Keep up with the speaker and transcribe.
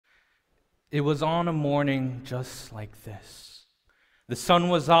It was on a morning just like this. The sun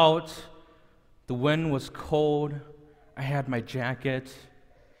was out, the wind was cold, I had my jacket,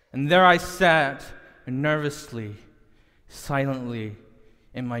 and there I sat nervously, silently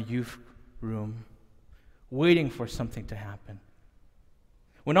in my youth room, waiting for something to happen.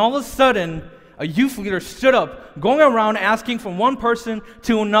 When all of a sudden, a youth leader stood up, going around asking from one person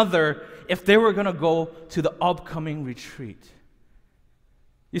to another if they were going to go to the upcoming retreat.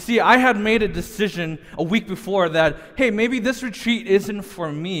 You see, I had made a decision a week before that, hey, maybe this retreat isn't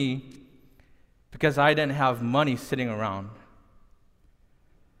for me because I didn't have money sitting around.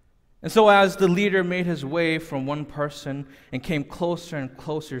 And so as the leader made his way from one person and came closer and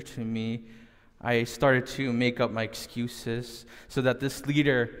closer to me, I started to make up my excuses so that this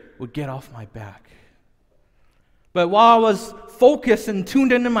leader would get off my back. But while I was focused and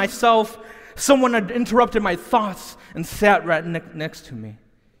tuned into myself, someone had interrupted my thoughts and sat right next to me.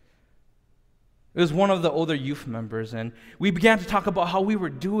 It was one of the older youth members, and we began to talk about how we were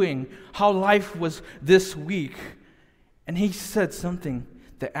doing, how life was this week. And he said something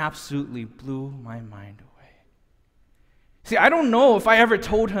that absolutely blew my mind away. See, I don't know if I ever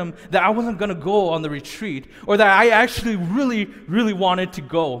told him that I wasn't going to go on the retreat or that I actually really, really wanted to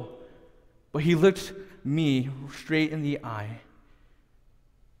go. But he looked me straight in the eye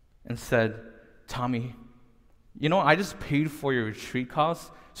and said, Tommy, I just paid for your retreat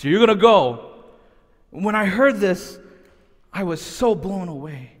costs, so you're going to go. When I heard this, I was so blown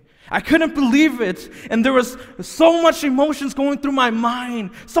away. I couldn't believe it, and there was so much emotions going through my mind,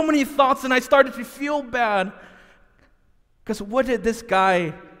 so many thoughts, and I started to feel bad. Because what did this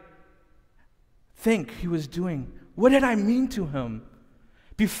guy think he was doing? What did I mean to him?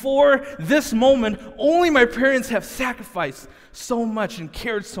 Before this moment, only my parents have sacrificed so much and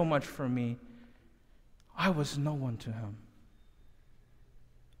cared so much for me. I was no one to him.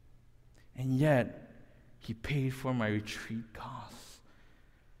 And yet, he paid for my retreat costs.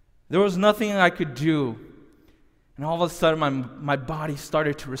 There was nothing I could do. And all of a sudden, my body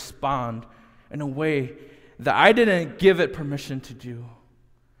started to respond in a way that I didn't give it permission to do.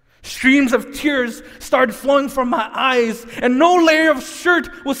 Streams of tears started flowing from my eyes, and no layer of shirt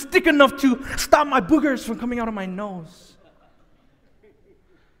was thick enough to stop my boogers from coming out of my nose.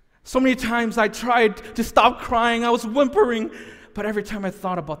 So many times I tried to stop crying, I was whimpering, but every time I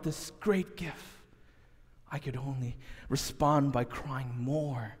thought about this great gift, I could only respond by crying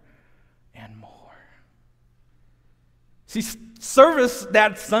more and more. See, service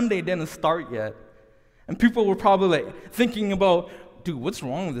that Sunday didn't start yet. And people were probably thinking about, dude, what's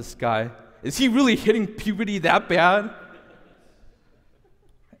wrong with this guy? Is he really hitting puberty that bad?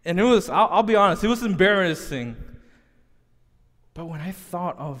 And it was, I'll be honest, it was embarrassing. But when I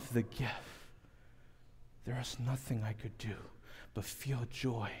thought of the gift, there was nothing I could do but feel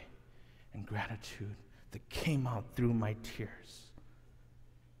joy and gratitude that came out through my tears.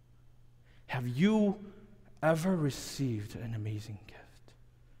 Have you ever received an amazing gift?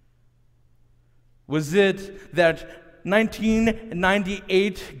 Was it that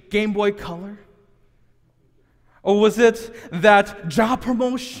 1998 Game Boy Color? Or was it that job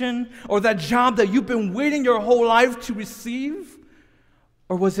promotion or that job that you've been waiting your whole life to receive?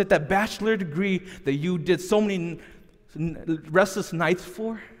 Or was it that bachelor degree that you did so many restless nights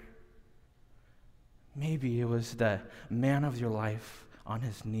for? Maybe it was the man of your life on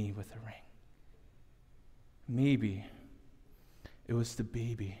his knee with a ring. Maybe it was the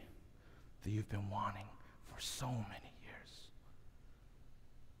baby that you've been wanting for so many years.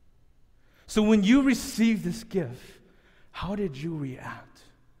 So when you received this gift, how did you react?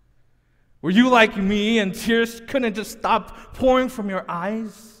 Were you like me and tears couldn't just stop pouring from your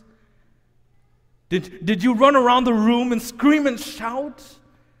eyes? Did you run around the room and scream and shout?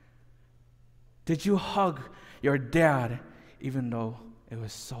 Did you hug your dad even though it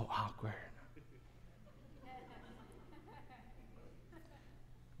was so awkward?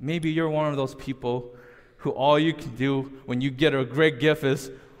 Maybe you're one of those people who all you can do when you get a great gift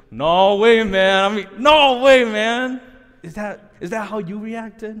is, no way, man. No way, man. Is that how you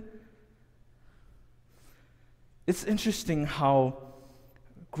reacted? It's interesting how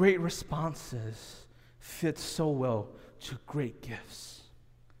great responses fit so well to great gifts.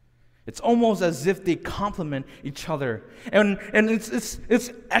 It's almost as if they complement each other. And it's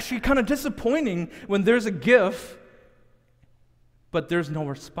actually kind of disappointing when there's a gift, but there's no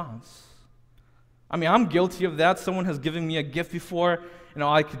response. I'm guilty of that. Someone has given me a gift before, and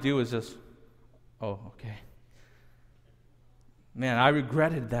all I could do is just, oh, okay. Man, I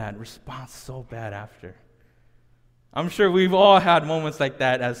regretted that response so bad after. I'm sure we've all had moments like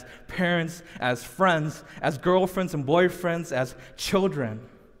that as parents, as friends, as girlfriends and boyfriends, as children.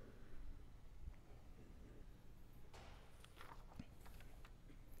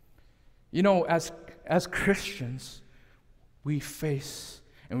 You know, as Christians, we face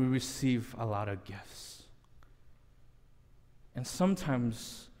and we receive a lot of gifts. And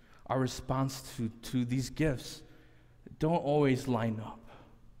sometimes our response to these gifts don't always line up.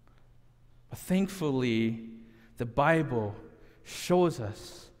 But thankfully, the Bible shows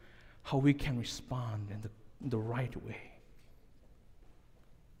us how we can respond in the right way.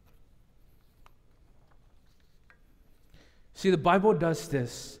 See, the Bible does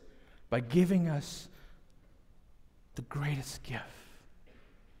this by giving us the greatest gift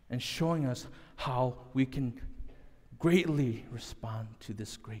and showing us how we can greatly respond to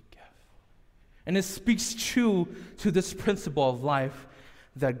this great gift. And it speaks true to this principle of life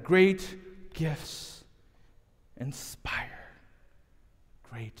that great gifts inspire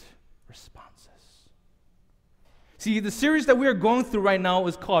great responses. See, the series that we are going through right now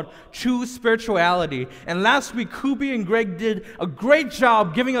is called True Spirituality. And last week, Kubi and Greg did a great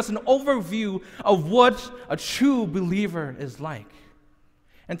job giving us an overview of what a true believer is like.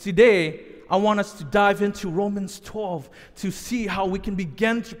 And today, I want us to dive into Romans 12 to see how we can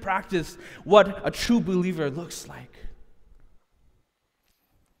begin to practice what a true believer looks like.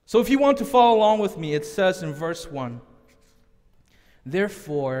 So if you want to follow along with me, it says in verse 1,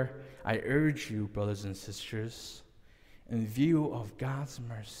 "Therefore, I urge you, brothers and sisters, in view of God's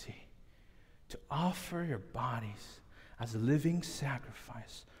mercy, to offer your bodies as a living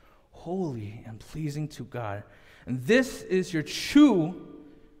sacrifice, holy and pleasing to God. And this is your true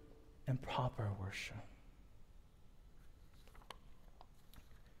and proper worship."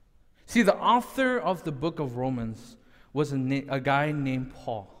 See, the author of the book of Romans was a guy named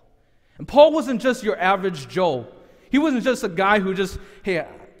Paul. And Paul wasn't just your average Joe. He wasn't just a guy who just, hey,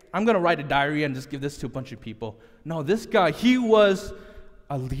 I'm going to write a diary and just give this to a bunch of people. No, this guy, he was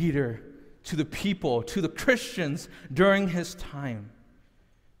a leader to the people, to the Christians during his time.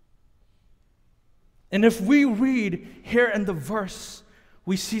 And if we read here in the verse,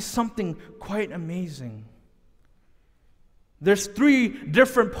 we see something quite amazing. There's 3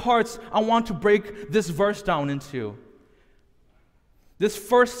 different parts I want to break this verse down into. This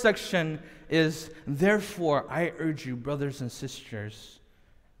first section is, "Therefore, I urge you, brothers and sisters."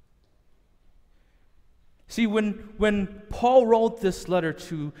 See, when Paul wrote this letter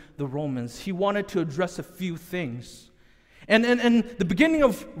to the Romans, he wanted to address a few things. And in the beginning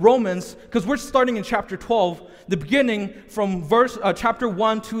of Romans, because we're starting in chapter 12, the beginning from chapter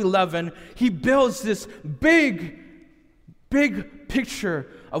 1 to 11, he builds this big picture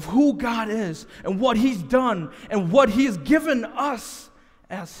of who God is and what he's done and what he has given us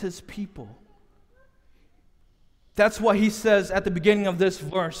as his people. That's why he says at the beginning of this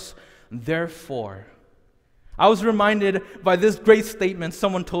verse, "Therefore." I was reminded by this great statement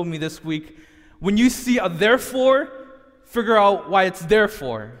someone told me this week. When you see a "therefore," figure out why it's there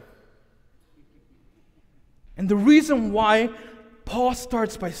for. And the reason why Paul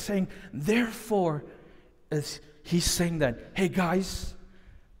starts by saying "therefore" is he's saying that, hey guys,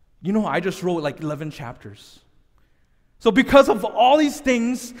 you know I just wrote like 11 chapters. So because of all these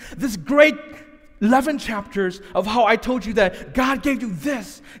things, this great 11 chapters of how I told you that God gave you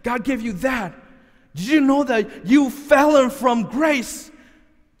this, God gave you that. Did you know that you fell from grace?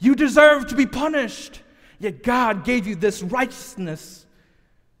 You deserve to be punished. Yet God gave you this righteousness,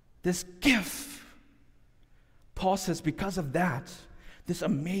 this gift. Paul says because of that, this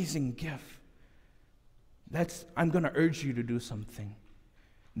amazing gift, I'm going to urge you to do something.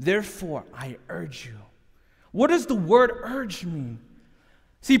 Therefore, I urge you. What does the word urge mean?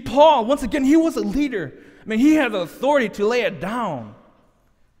 See, Paul, once again, he was a leader. I mean, he had the authority to lay it down.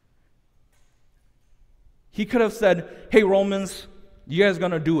 He could have said, hey, Romans, you guys are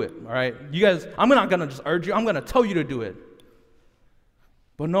going to do it, all right? You guys, I'm not going to just urge you. I'm going to tell you to do it.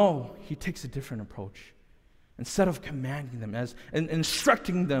 But no, he takes a different approach. Instead of commanding them and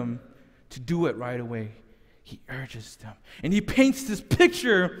instructing them to do it right away, he urges them. And he paints this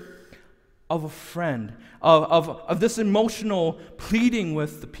picture of a friend, of this emotional pleading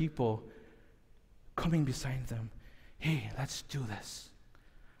with the people, coming beside them. Hey, let's do this.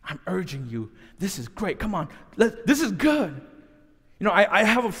 I'm urging you. This is great. Come on. This is good. You know, I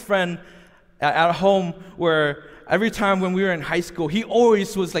have a friend at home where every time when we were in high school, he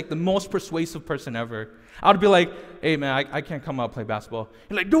always was like the most persuasive person ever. I would be like, hey, man, I can't come out and play basketball.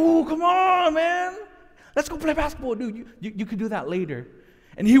 He's like, dude, come on, man. Let's go play basketball, dude. You could do that later.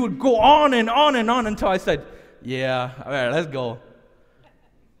 And he would go on and on and on until I said, yeah, all right, let's go.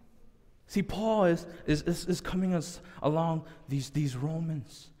 See, Paul is coming us along these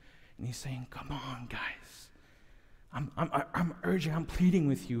Romans. And he's saying, come on, guys. I'm urging, I'm pleading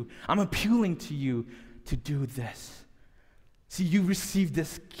with you. I'm appealing to you to do this. See, you received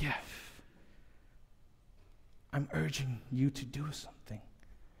this gift. I'm urging you to do something.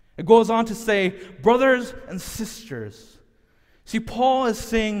 It goes on to say, brothers and sisters. See, Paul is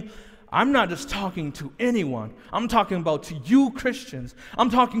saying, I'm not just talking to anyone. I'm talking about to you Christians. I'm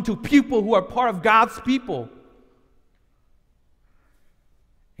talking to people who are part of God's people.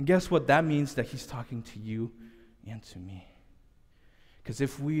 And guess what? That means that he's talking to you and to me. Because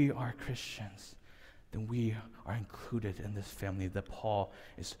if we are Christians, then we are included in this family that Paul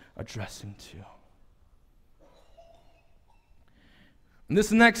is addressing to. In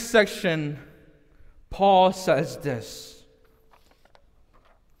this next section, Paul says this.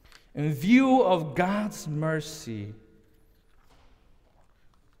 In view of God's mercy,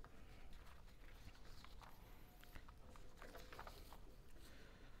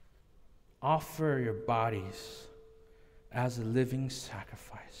 offer your bodies as a living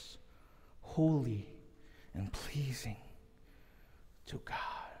sacrifice, holy and pleasing to God.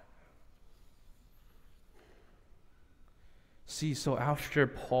 See, so after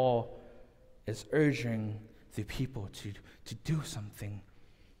Paul is urging the people to do something,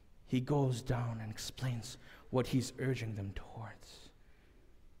 he goes down and explains what he's urging them towards.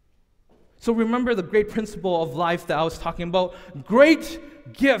 So remember the great principle of life that I was talking about.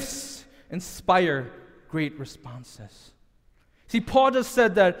 Great gifts inspire great responses. See, Paul just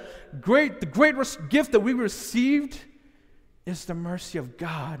said that the great gift that we received is the mercy of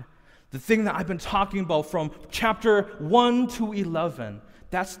God. The thing that I've been talking about from chapter 1 to 11.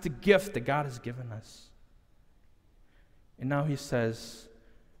 That's the gift that God has given us. And now he says,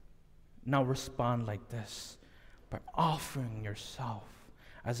 now respond like this, by offering yourself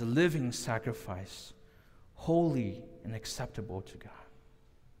as a living sacrifice, holy and acceptable to God.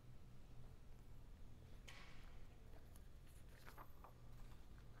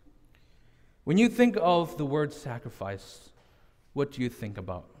 When you think of the word sacrifice, what do you think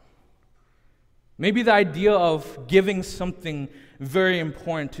about? Maybe the idea of giving something very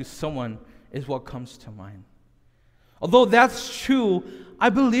important to someone is what comes to mind. Although that's true, I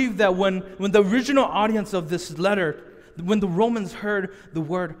believe that when the original audience of this letter, when the Romans heard the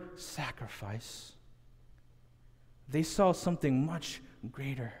word sacrifice, they saw something much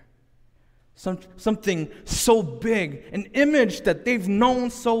greater, something so big, an image that they've known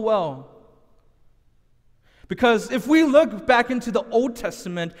so well. Because if we look back into the Old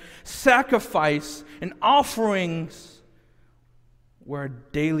Testament, sacrifice and offerings were a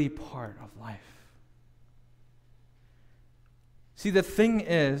daily part of life. See, the thing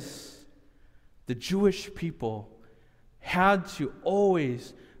is, the Jewish people had to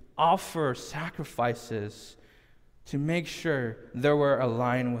always offer sacrifices to make sure they were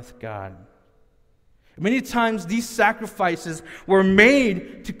aligned with God. Many times these sacrifices were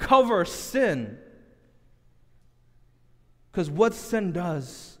made to cover sin. Because what sin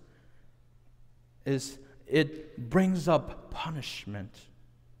does is it brings up punishment.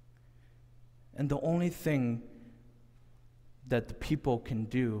 And the only thing that the people can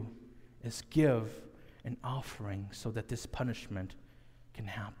do is give an offering so that this punishment can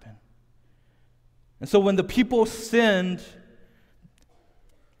happen. And so when the people sinned,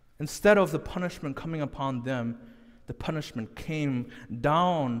 instead of the punishment coming upon them, the punishment came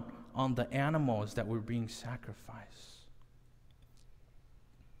down on the animals that were being sacrificed.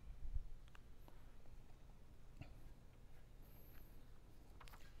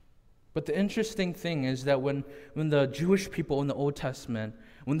 But the interesting thing is that when the Jewish people in the Old Testament,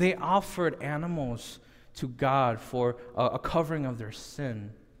 when they offered animals to God for a covering of their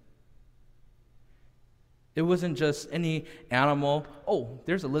sin, it wasn't just any animal. Oh,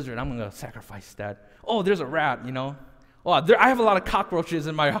 there's a lizard, I'm going to sacrifice that. Oh, there's a rat, Oh, I have a lot of cockroaches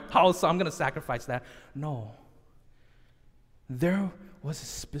in my house, so I'm going to sacrifice that. No. There was a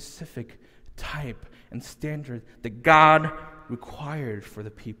specific type and standard that God required for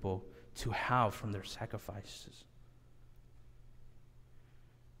the people to have from their sacrifices.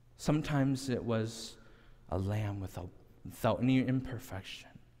 Sometimes it was a lamb without any imperfection.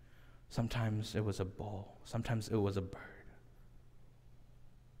 Sometimes it was a bull. Sometimes it was a bird.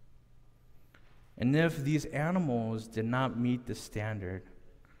 And if these animals did not meet the standard,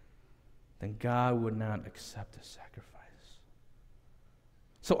 then God would not accept the sacrifice.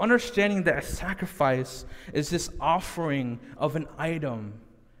 So understanding that a sacrifice is this offering of an item,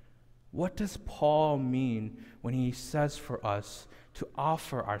 what does Paul mean when he says for us to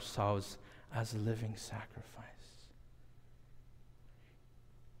offer ourselves as a living sacrifice?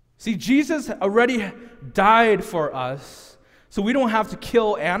 See, Jesus already died for us, so we don't have to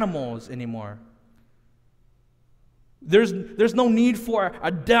kill animals anymore. There's no need for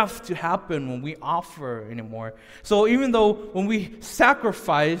a death to happen when we offer anymore. So even though when we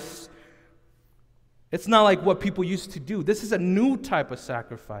sacrifice, It's not like what people used to do. This is a new type of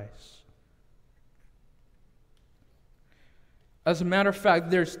sacrifice. As a matter of fact,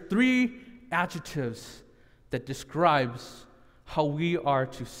 there's 3 adjectives that describes how we are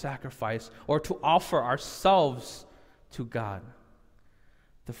to sacrifice or to offer ourselves to God.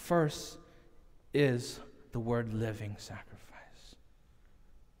 The first is the word living sacrifice.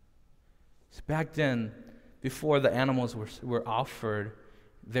 So back then, before the animals were offered,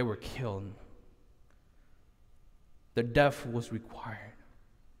 they were killed. The death was required.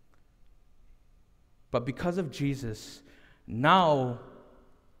 But because of Jesus, now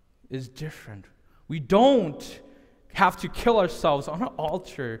is different. We don't have to kill ourselves on an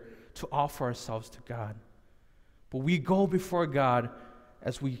altar to offer ourselves to God. But we go before God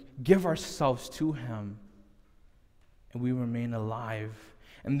as we give ourselves to Him, and we remain alive.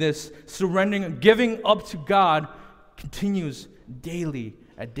 And this surrendering and giving up to God continues daily,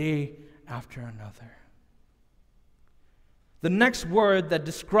 a day after another. The next word that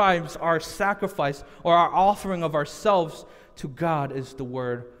describes our sacrifice or our offering of ourselves to God is the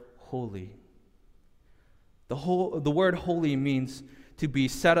word holy. The word holy means to be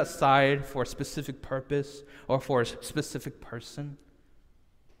set aside for a specific purpose or for a specific person.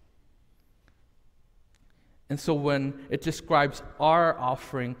 And so when it describes our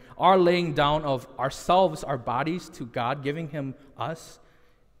offering, our laying down of ourselves, our bodies to God, giving Him us,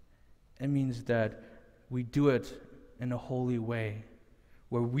 it means that we do it in a holy way,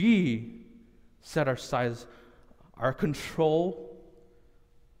 where we set aside our control,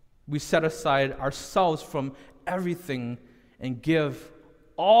 we set aside ourselves from everything and give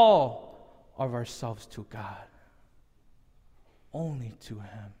all of ourselves to God, only to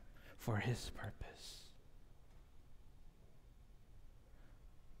Him for His purpose.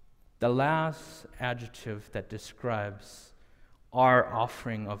 The last adjective that describes our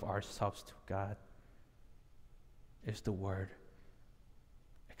offering of ourselves to God is the word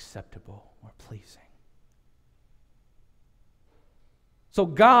acceptable or pleasing. So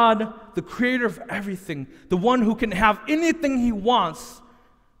God, the creator of everything, the one who can have anything He wants,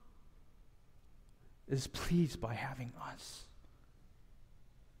 is pleased by having us.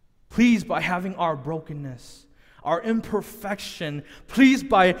 Pleased by having our brokenness, our imperfection, pleased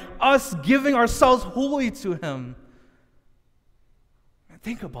by us giving ourselves wholly to Him.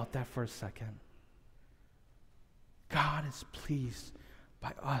 Think about that for a second. God is pleased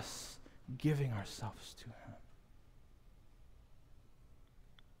by us giving ourselves to Him.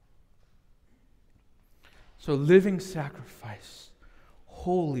 So living sacrifice,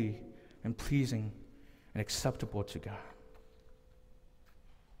 holy and pleasing and acceptable to God.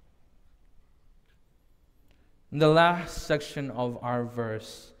 In the last section of our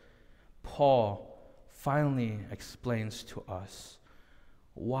verse, Paul finally explains to us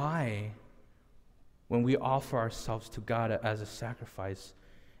why, when we offer ourselves to God as a sacrifice,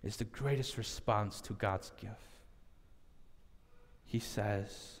 is the greatest response to God's gift. He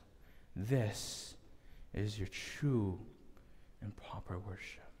says, "This is your true and proper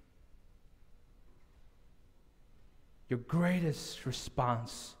worship." Your greatest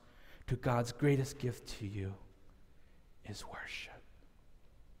response to God's greatest gift to you is worship.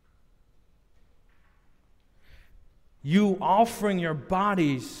 You offering your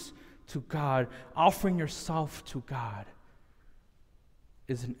bodies to God, offering yourself to God,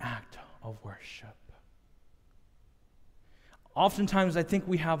 is an act of worship. Oftentimes, I think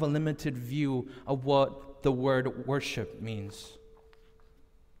we have a limited view of what the word worship means.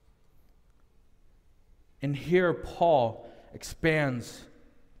 And here, Paul expands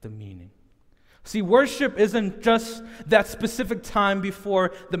the meaning. See, worship isn't just that specific time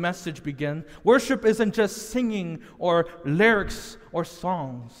before the message begins. Worship isn't just singing or lyrics or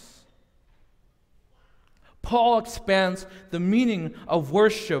songs. Paul expands the meaning of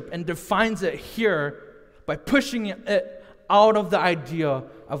worship and defines it here by pushing it out of the idea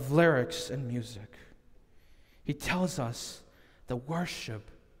of lyrics and music. He tells us that worship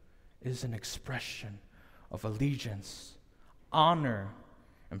is an expression of allegiance, honor,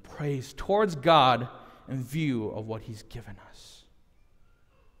 and praise towards God in view of what He's given us.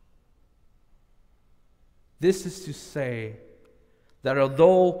 This is to say that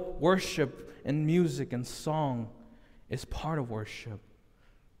although worship and music and song is part of worship,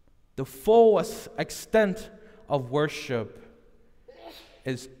 the full extent of worship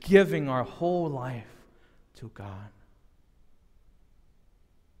is giving our whole life to God.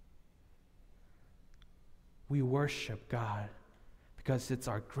 We worship God because it's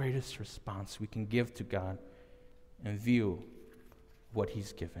our greatest response we can give to God in view of what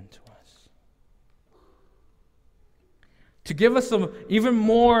He's given to us. To give us an even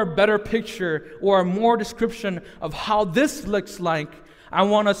more better picture or a more description of how this looks like, I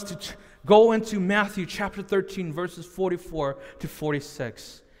want us to go into Matthew chapter 13, verses 44 to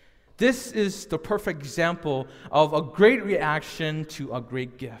 46. This is the perfect example of a great reaction to a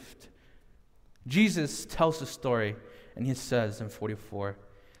great gift. Jesus tells the story, and he says in 44,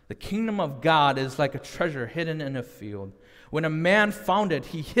 "The kingdom of God is like a treasure hidden in a field. When a man found it,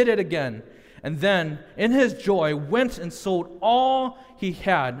 he hid it again, and then, in his joy, went and sold all he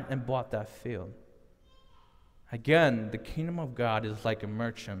had and bought that field." Again, the kingdom of God is like a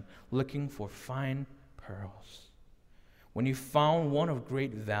merchant looking for fine pearls. When he found one of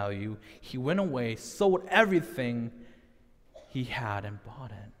great value, he went away, sold everything he had, and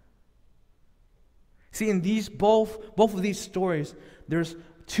bought it. See, in both of these stories, there's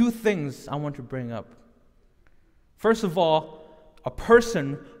two things I want to bring up. First of all, a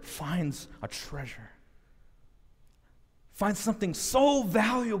person finds a treasure. Finds something so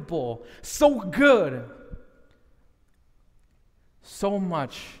valuable, so good, so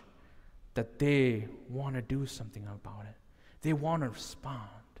much that they want to do something about it. They want to respond.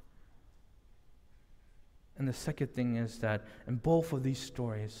 And the second thing is that in both of these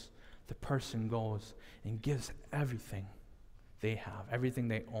stories, the person goes and gives everything they have, everything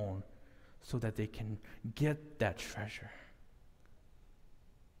they own, so that they can get that treasure.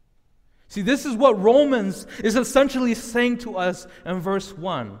 See, this is what Romans is essentially saying to us in verse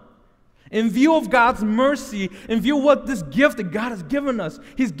 1. In view of God's mercy, in view of what this gift that God has given us,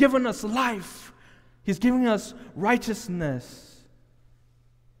 He's given us life. He's giving us righteousness.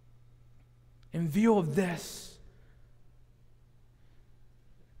 In view of this,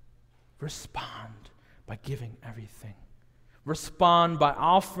 respond by giving everything. Respond by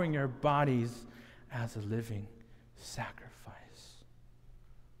offering your bodies as a living sacrifice.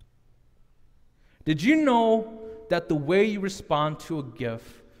 Did you know that the way you respond to a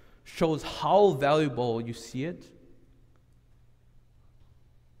gift shows how valuable you see it?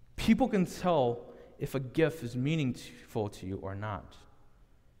 People can tell if a gift is meaningful to you or not.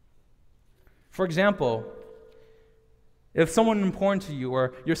 For example, if someone important to you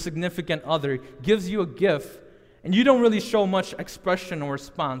or your significant other gives you a gift and you don't really show much expression or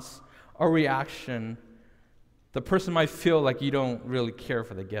response or reaction, the person might feel like you don't really care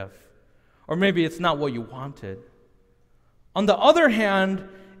for the gift. Or maybe it's not what you wanted. On the other hand,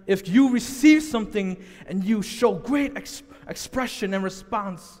 if you receive something and you show great expression and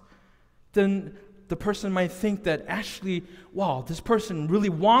response, then the person might think that actually, wow, this person really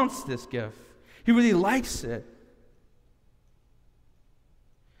wants this gift. He really likes it.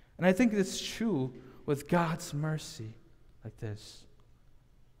 And I think it's true with God's mercy like this.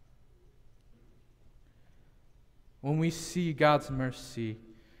 When we see God's mercy,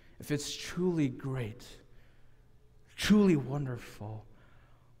 if it's truly great, truly wonderful,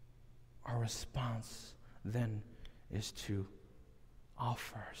 our response then is to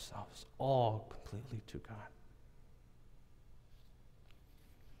offer ourselves all completely to God.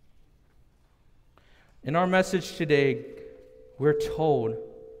 In our message today, we're told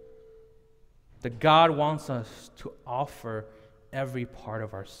that God wants us to offer every part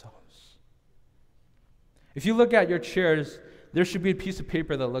of ourselves. If you look at your chairs, there should be a piece of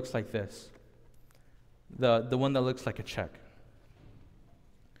paper that looks like this. The one that looks like a check.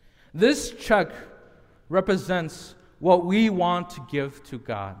 This check represents what we want to give to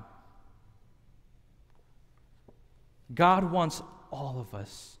God. God wants all of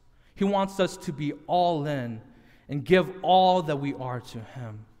us. He wants us to be all in and give all that we are to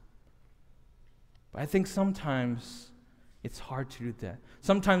Him. But I think sometimes it's hard to do that.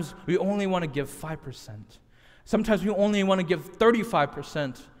 Sometimes we only want to give 5%. Sometimes we only want to give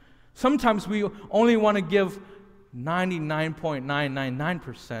 35%. Sometimes we only want to give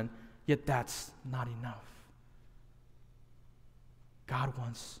 99.999%, yet that's not enough. God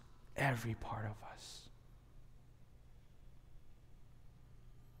wants every part of us.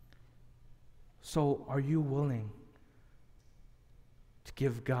 So are you willing to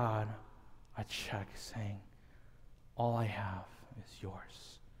give God a check saying, all I have is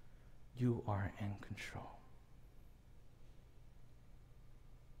yours. You are in control.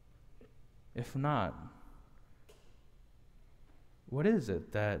 If not, what is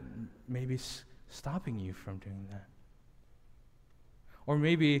it that may be stopping you from doing that? Or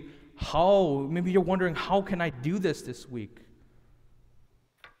maybe you're wondering, how can I do this week?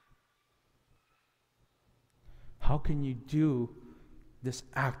 How can you do this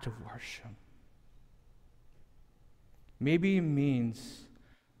act of worship? Maybe it means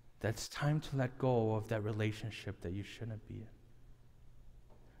that it's time to let go of that relationship that you shouldn't be in.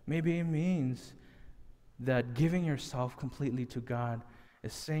 Maybe it means that giving yourself completely to God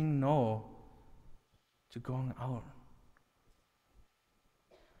is saying no to going out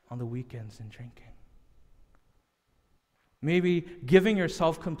on the weekends and drinking. Maybe giving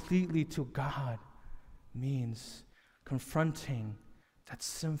yourself completely to God means confronting that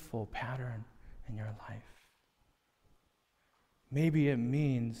sinful pattern in your life. Maybe it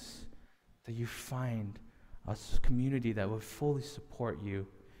means that you find a community that will fully support you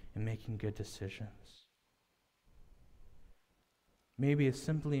in making good decisions. Maybe it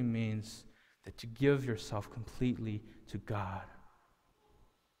simply means that to give yourself completely to God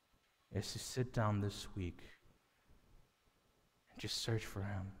is to sit down this week and just search for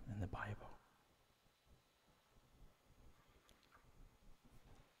Him in the Bible.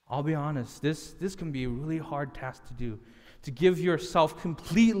 I'll be honest, this can be a really hard task to do, to give yourself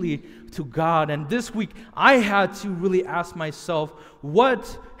completely to God. And this week, I had to really ask myself,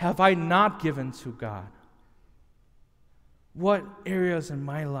 what have I not given to God? What areas in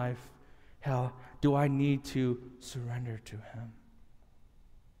my life do I need to surrender to Him?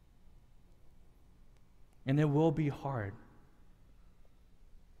 And it will be hard.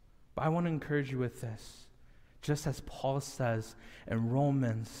 But I want to encourage you with this. Just as Paul says in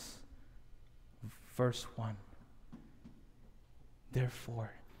Romans verse 1,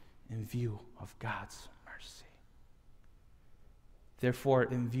 therefore, in view of God's mercy, therefore,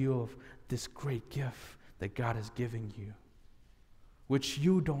 in view of this great gift that God is giving you, which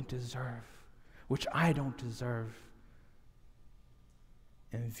you don't deserve, which I don't deserve,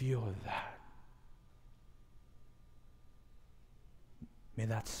 in view of that, may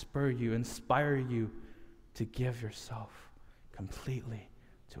that spur you, inspire you to give yourself completely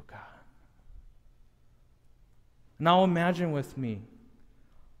to God. Now imagine with me.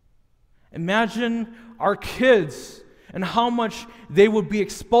 Imagine our kids and how much they would be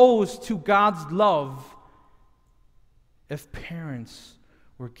exposed to God's love if parents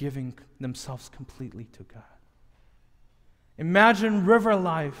were giving themselves completely to God. Imagine River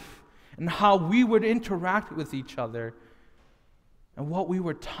Life and how we would interact with each other and what we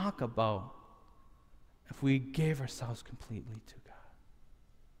would talk about if we gave ourselves completely to God.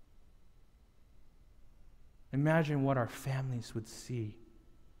 Imagine what our families would see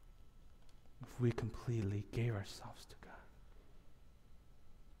if we completely gave ourselves to God.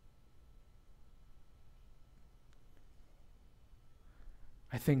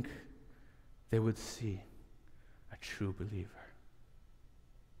 I think they would see a true believer.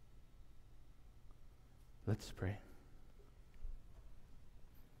 Let's pray.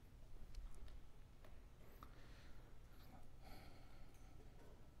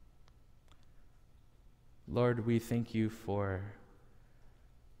 Lord, we thank you for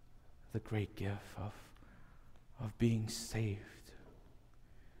the great gift of being saved,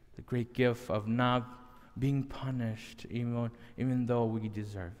 the great gift of not being punished even though we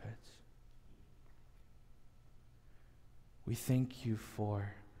deserve it. We thank you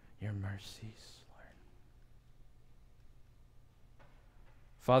for your mercies, Lord.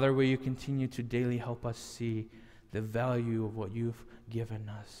 Father, will you continue to daily help us see the value of what you've given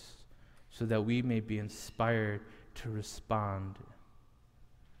us, so that we may be inspired to respond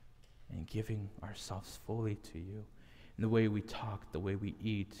in giving ourselves fully to you in the way we talk, the way we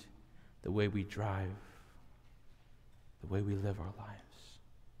eat, the way we drive, the way we live our lives.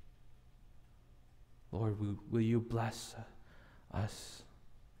 Lord, will you bless us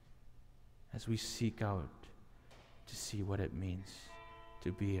as we seek out to see what it means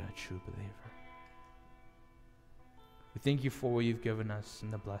to be a true believer. We thank you for what you've given us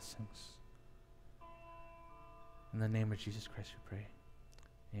and the blessings. In the name of Jesus Christ we pray.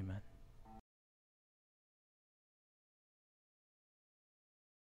 Amen.